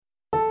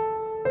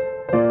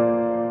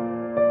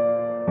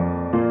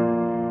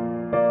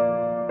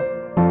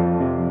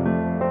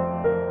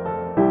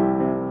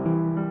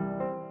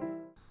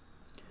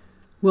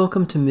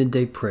Welcome to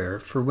Midday Prayer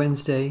for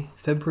Wednesday,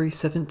 February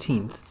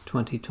 17th,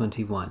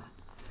 2021,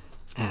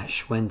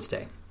 Ash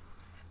Wednesday.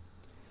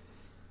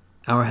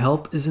 Our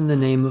help is in the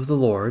name of the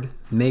Lord,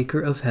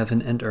 maker of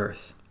heaven and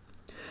earth.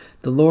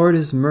 The Lord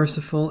is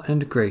merciful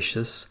and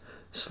gracious,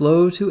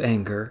 slow to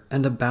anger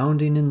and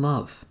abounding in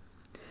love.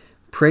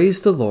 Praise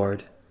the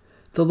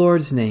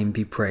Lord's name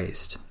be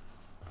praised.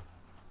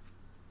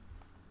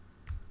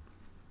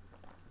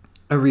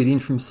 A reading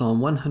from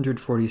Psalm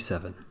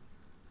 147.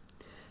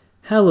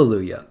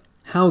 Hallelujah!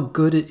 How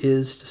good it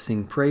is to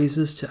sing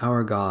praises to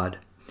our God.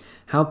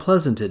 How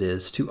pleasant it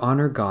is to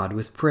honor God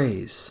with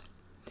praise.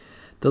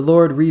 The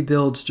Lord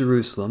rebuilds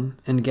Jerusalem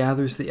and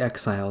gathers the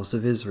exiles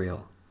of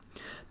Israel.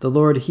 The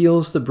Lord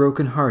heals the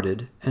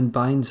brokenhearted and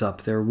binds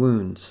up their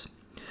wounds.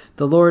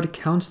 The Lord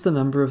counts the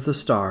number of the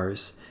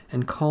stars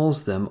and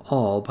calls them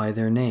all by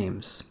their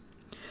names.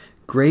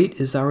 Great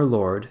is our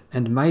Lord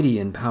and mighty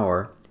in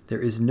power.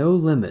 There is no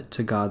limit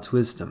to God's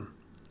wisdom.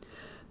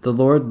 The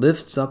Lord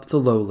lifts up the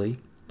lowly,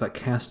 but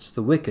casts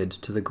the wicked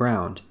to the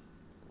ground.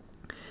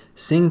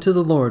 Sing to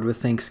the Lord with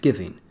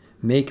thanksgiving.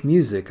 Make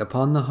music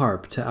upon the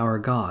harp to our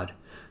God,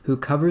 who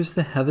covers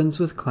the heavens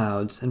with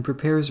clouds and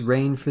prepares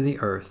rain for the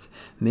earth,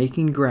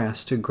 making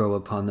grass to grow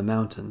upon the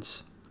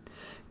mountains.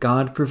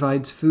 God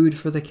provides food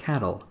for the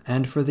cattle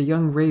and for the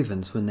young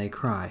ravens when they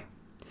cry.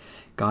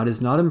 God is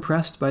not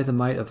impressed by the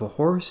might of a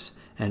horse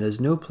and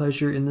has no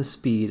pleasure in the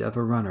speed of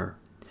a runner,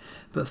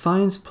 but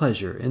finds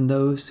pleasure in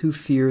those who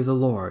fear the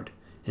Lord,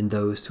 in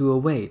those who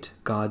await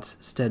God's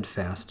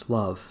steadfast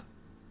love.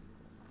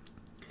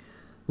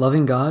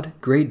 Loving God,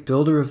 great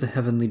builder of the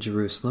heavenly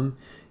Jerusalem,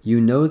 you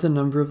know the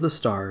number of the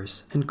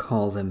stars and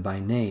call them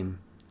by name.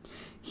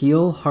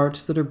 Heal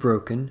hearts that are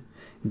broken,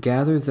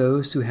 gather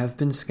those who have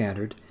been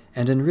scattered,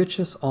 and enrich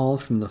us all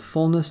from the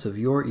fullness of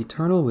your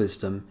eternal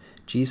wisdom,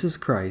 Jesus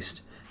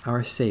Christ,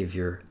 our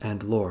Savior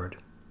and Lord.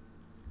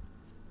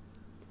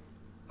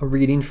 A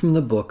reading from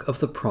the book of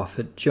the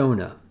prophet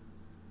Jonah.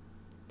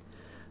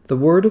 The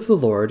word of the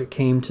Lord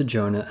came to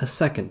Jonah a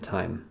second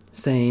time,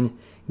 saying,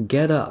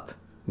 Get up,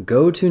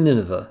 go to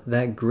Nineveh,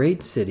 that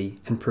great city,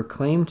 and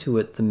proclaim to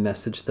it the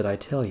message that I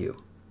tell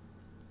you.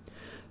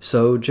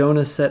 So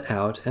Jonah set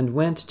out and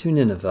went to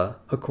Nineveh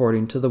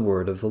according to the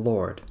word of the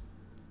Lord.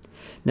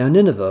 Now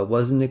Nineveh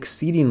was an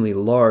exceedingly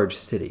large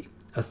city,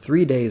 a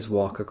 3 days'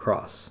 walk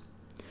across.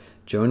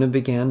 Jonah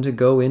began to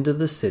go into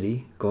the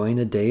city, going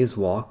a day's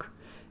walk,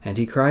 and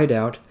he cried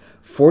out,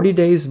 40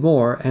 days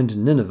more,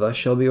 and Nineveh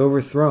shall be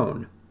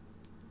overthrown.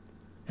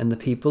 And the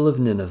people of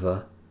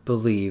Nineveh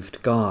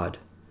believed God.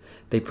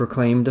 They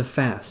proclaimed a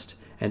fast,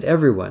 and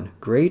everyone,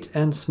 great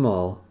and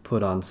small,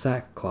 put on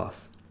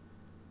sackcloth.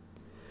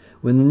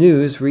 When the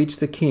news reached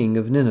the king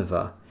of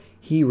Nineveh,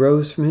 he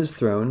rose from his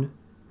throne,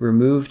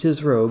 removed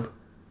his robe,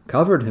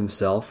 covered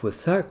himself with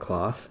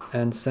sackcloth,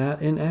 and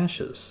sat in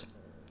ashes.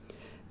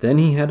 Then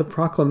he had a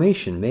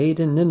proclamation made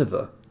in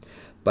Nineveh.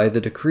 By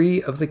the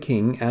decree of the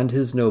king and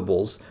his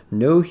nobles,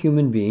 no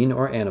human being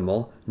or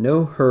animal,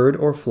 no herd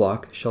or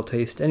flock shall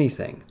taste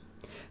anything.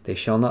 They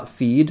shall not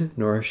feed,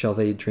 nor shall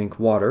they drink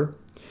water.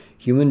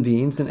 Human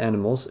beings and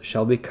animals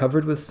shall be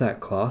covered with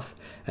sackcloth,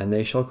 and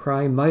they shall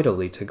cry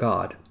mightily to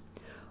God.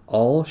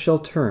 All shall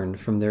turn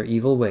from their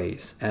evil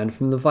ways and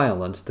from the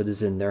violence that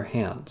is in their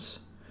hands.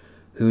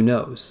 Who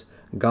knows?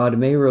 God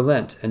may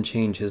relent and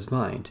change his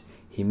mind.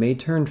 He may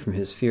turn from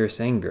his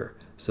fierce anger,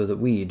 so that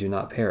we do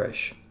not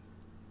perish.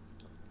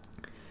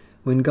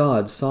 When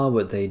God saw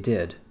what they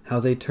did, how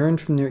they turned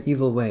from their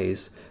evil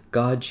ways,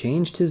 God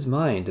changed his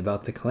mind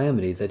about the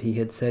calamity that he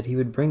had said he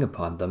would bring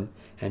upon them,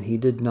 and he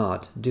did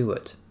not do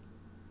it.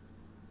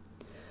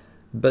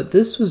 But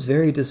this was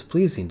very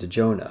displeasing to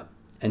Jonah,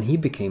 and he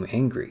became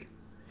angry.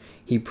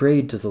 He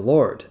prayed to the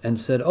Lord, and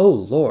said, O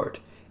Lord,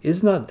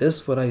 is not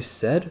this what I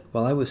said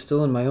while I was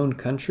still in my own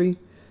country?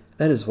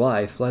 That is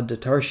why I fled to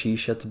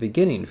Tarshish at the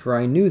beginning, for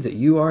I knew that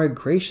you are a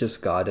gracious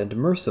God and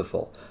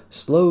merciful,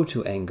 slow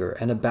to anger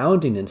and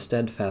abounding in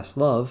steadfast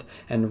love,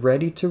 and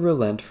ready to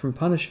relent from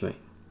punishment.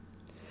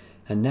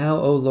 And now,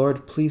 O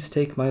Lord, please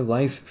take my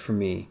life from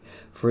me,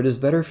 for it is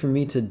better for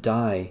me to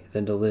die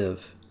than to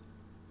live.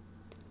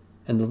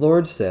 And the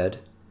Lord said,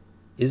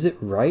 Is it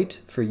right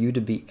for you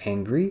to be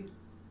angry?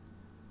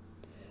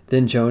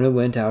 Then Jonah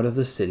went out of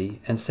the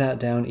city and sat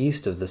down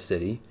east of the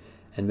city,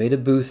 and made a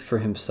booth for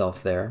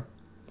himself there.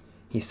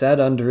 He sat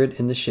under it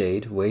in the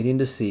shade, waiting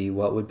to see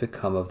what would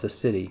become of the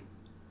city.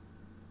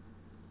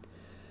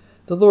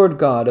 The Lord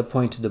God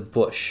appointed a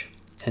bush,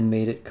 and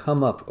made it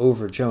come up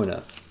over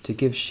Jonah, to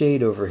give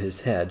shade over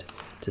his head,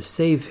 to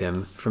save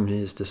him from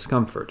his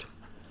discomfort.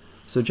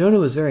 So Jonah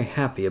was very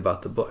happy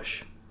about the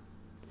bush.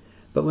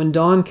 But when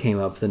dawn came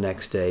up the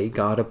next day,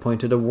 God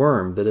appointed a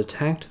worm that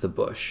attacked the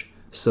bush,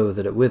 so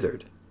that it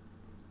withered.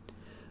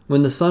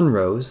 When the sun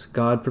rose,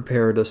 God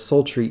prepared a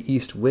sultry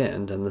east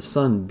wind, and the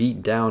sun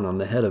beat down on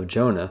the head of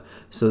Jonah,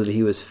 so that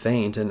he was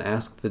faint and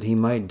asked that he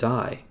might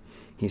die.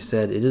 He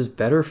said, It is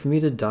better for me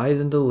to die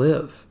than to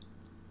live.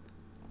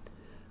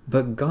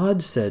 But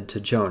God said to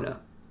Jonah,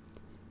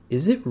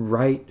 Is it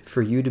right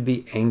for you to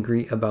be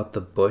angry about the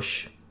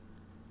bush?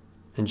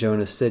 And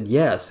Jonah said,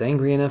 Yes,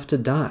 angry enough to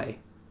die.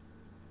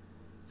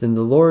 Then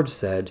the Lord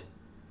said,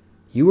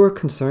 You are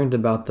concerned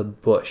about the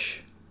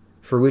bush,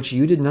 for which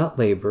you did not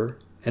labor,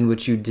 and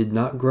which you did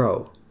not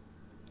grow.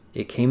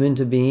 It came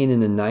into being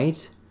in a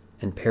night,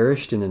 and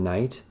perished in a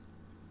night.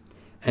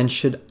 And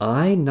should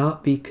I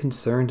not be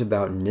concerned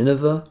about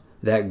Nineveh,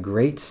 that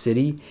great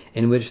city,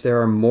 in which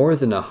there are more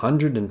than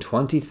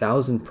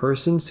 120,000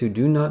 persons who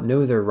do not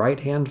know their right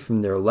hand from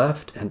their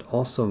left, and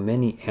also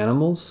many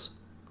animals?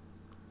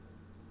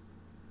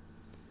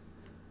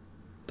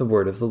 The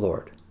word of the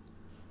Lord.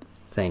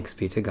 Thanks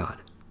be to God.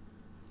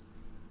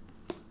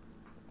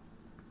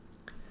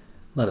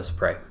 Let us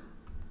pray.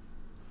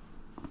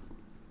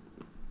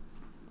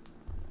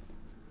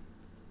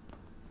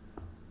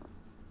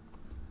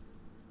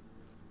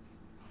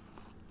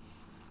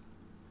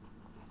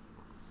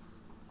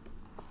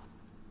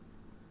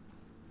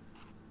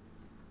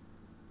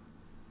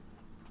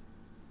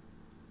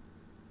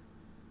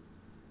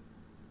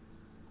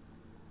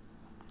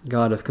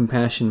 God of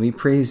compassion, we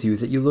praise you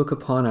that you look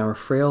upon our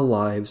frail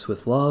lives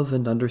with love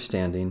and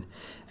understanding,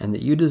 and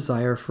that you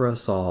desire for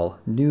us all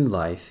new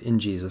life in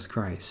Jesus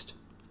Christ.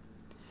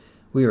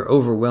 We are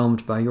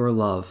overwhelmed by your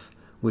love,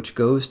 which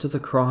goes to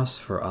the cross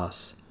for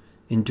us,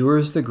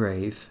 endures the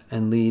grave,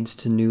 and leads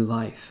to new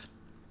life.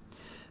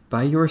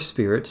 By your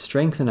Spirit,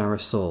 strengthen our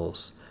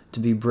souls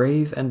to be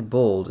brave and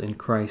bold in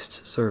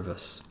Christ's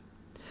service.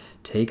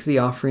 Take the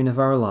offering of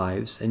our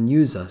lives and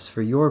use us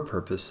for your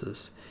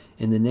purposes,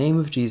 in the name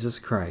of Jesus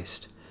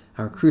Christ,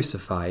 our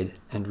crucified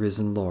and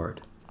risen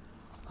Lord.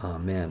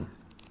 Amen.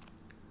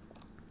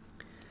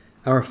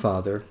 Our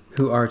Father,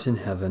 who art in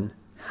heaven,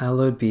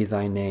 hallowed be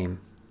thy name.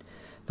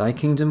 Thy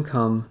kingdom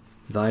come,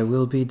 thy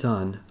will be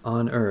done,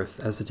 on earth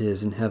as it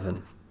is in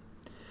heaven.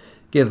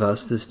 Give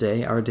us this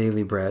day our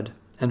daily bread,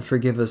 and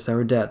forgive us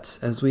our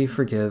debts as we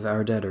forgive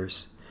our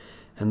debtors.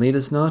 And lead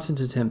us not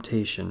into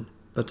temptation,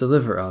 but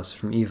deliver us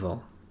from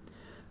evil.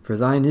 For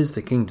thine is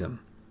the kingdom,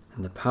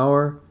 and the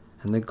power,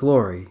 and the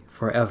glory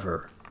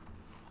forever.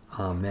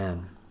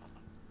 Amen.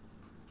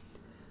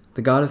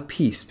 The God of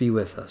peace be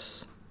with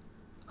us.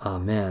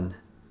 Amen.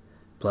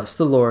 Bless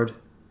the Lord.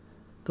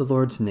 The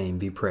Lord's name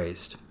be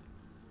praised.